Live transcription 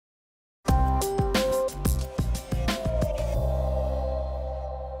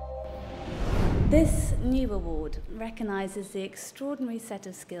This new award recognises the extraordinary set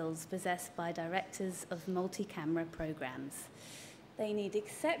of skills possessed by directors of multi-camera programmes. They need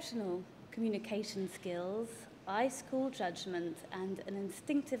exceptional communication skills, eye-school judgment, and an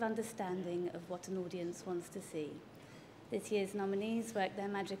instinctive understanding of what an audience wants to see. This year's nominees work their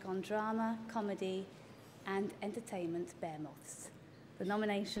magic on drama, comedy, and entertainment bear moths. The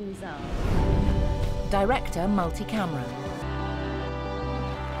nominations are... Director Multi-Camera.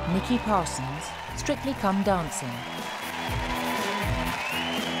 Nikki Parsons, Strictly Come Dancing.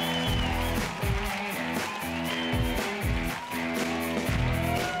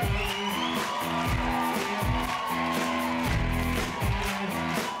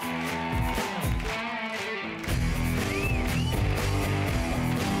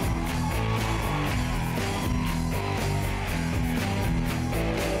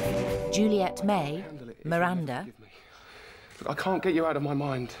 Juliet May, Miranda. Look, I can't get you out of my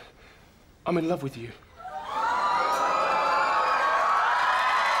mind. I'm in love with you.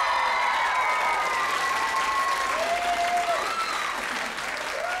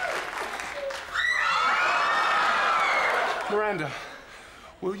 Miranda,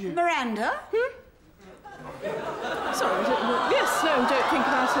 will you? Miranda? Sorry, yes, no, don't think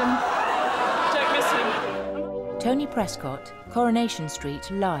about him. Don't miss him. Tony Prescott, Coronation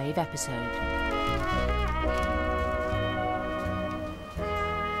Street live episode.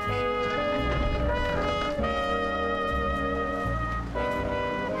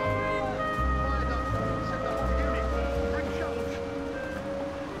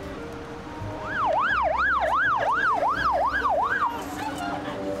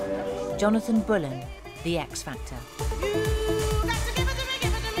 Jonathan Bullen, The X Factor.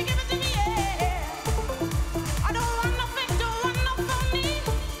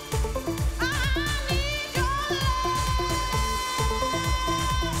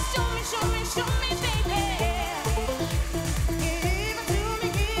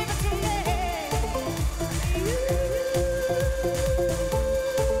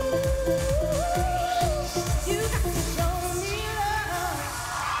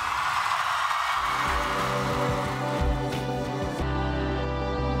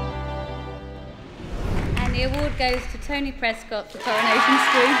 The award goes to Tony Prescott for Coronation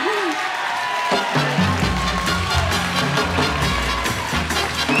Street.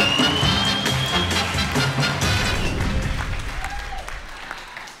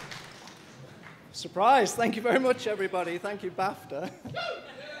 Surprise! Thank you very much, everybody. Thank you, BAFTA.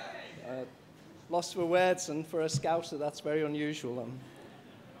 Lost for words, and for a Scouser, that's very unusual.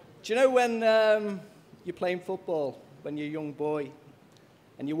 Do you know when you're playing football, when you're a young boy,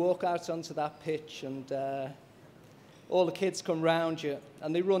 and you walk out onto that pitch and all the kids come round you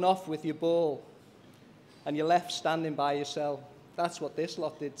and they run off with your ball and you're left standing by yourself? That's what this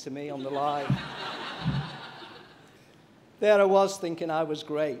lot did to me on the line. There I was thinking I was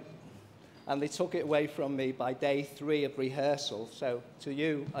great, and they took it away from me by day 3 of rehearsal. So to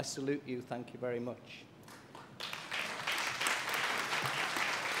you, I salute you. Thank you very much.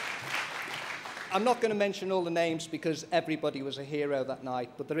 I'm not going to mention all the names because everybody was a hero that night,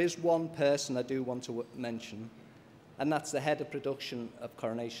 but there is one person I do want to mention, and that's the head of production of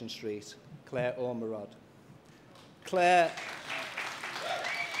Coronation Street, Claire Ormerod. Claire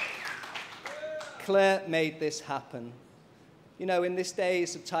made this happen. You know, in these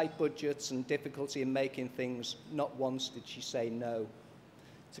days of tight budgets and difficulty in making things, not once did she say no.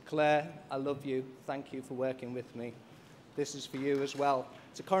 To Claire, I love you. Thank you for working with me. This is for you as well.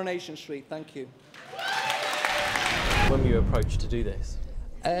 To Coronation Street, thank you. When were you approached to do this?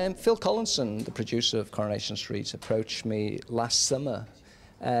 Phil Collinson, the producer of Coronation Street, approached me last summer.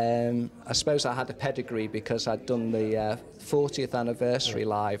 I suppose I had a pedigree because I'd done the 40th anniversary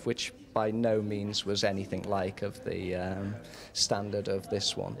live, which by no means was anything like of the standard of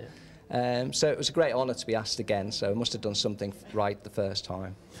this one. So it was a great honour to be asked again, so I must have done something right the first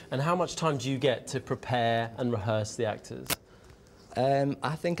time. And how much time do you get to prepare and rehearse the actors?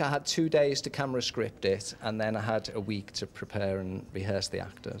 I think I had 2 days to camera script it, and then I had a week to prepare and rehearse the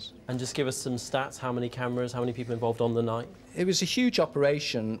actors. And just give us some stats, how many cameras, how many people involved on the night? It was a huge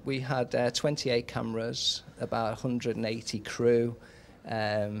operation. We had 28 cameras, about 180 crew,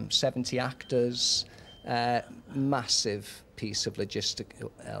 70 actors, massive piece of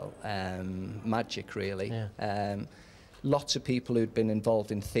logistical magic, really. Yeah. Lots of people who'd been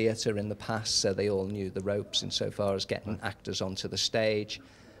involved in theatre in the past, so they all knew the ropes insofar as getting actors onto the stage,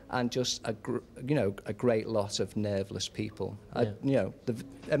 and just a great lot of nerveless people. Yeah.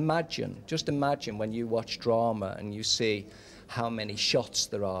 Just imagine when you watch drama and you see how many shots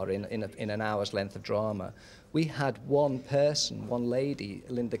there are in an hour's length of drama. We had one person, one lady,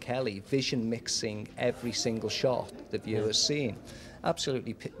 Linda Kelly, vision mixing every single shot the viewer's seen.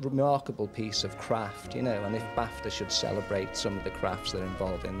 Absolutely remarkable piece of craft, you know, and if BAFTA should celebrate some of the crafts that are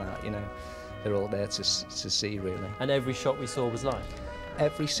involved in that, you know, they're all there to see, really. And every shot we saw was live?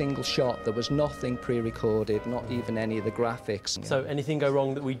 Every single shot. There was nothing pre-recorded, not even any of the graphics. So anything go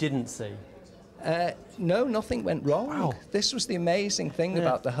wrong that we didn't see? No, nothing went wrong. Wow. This was the amazing thing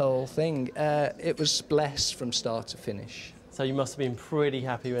about the whole thing. It was blessed from start to finish. So you must have been pretty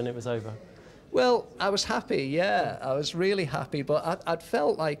happy when it was over? Well, I was happy, yeah. I was really happy, but I'd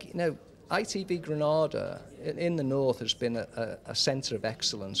felt like, you know, ITV Granada in the north has been a centre of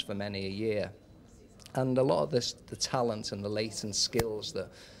excellence for many a year. And a lot of the talent and the latent skills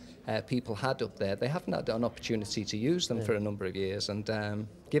that people had up there, they haven't had an opportunity to use them for a number of years. And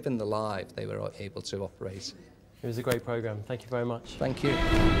given the live, they were able to operate. It was a great programme. Thank you very much. Thank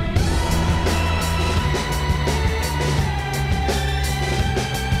you.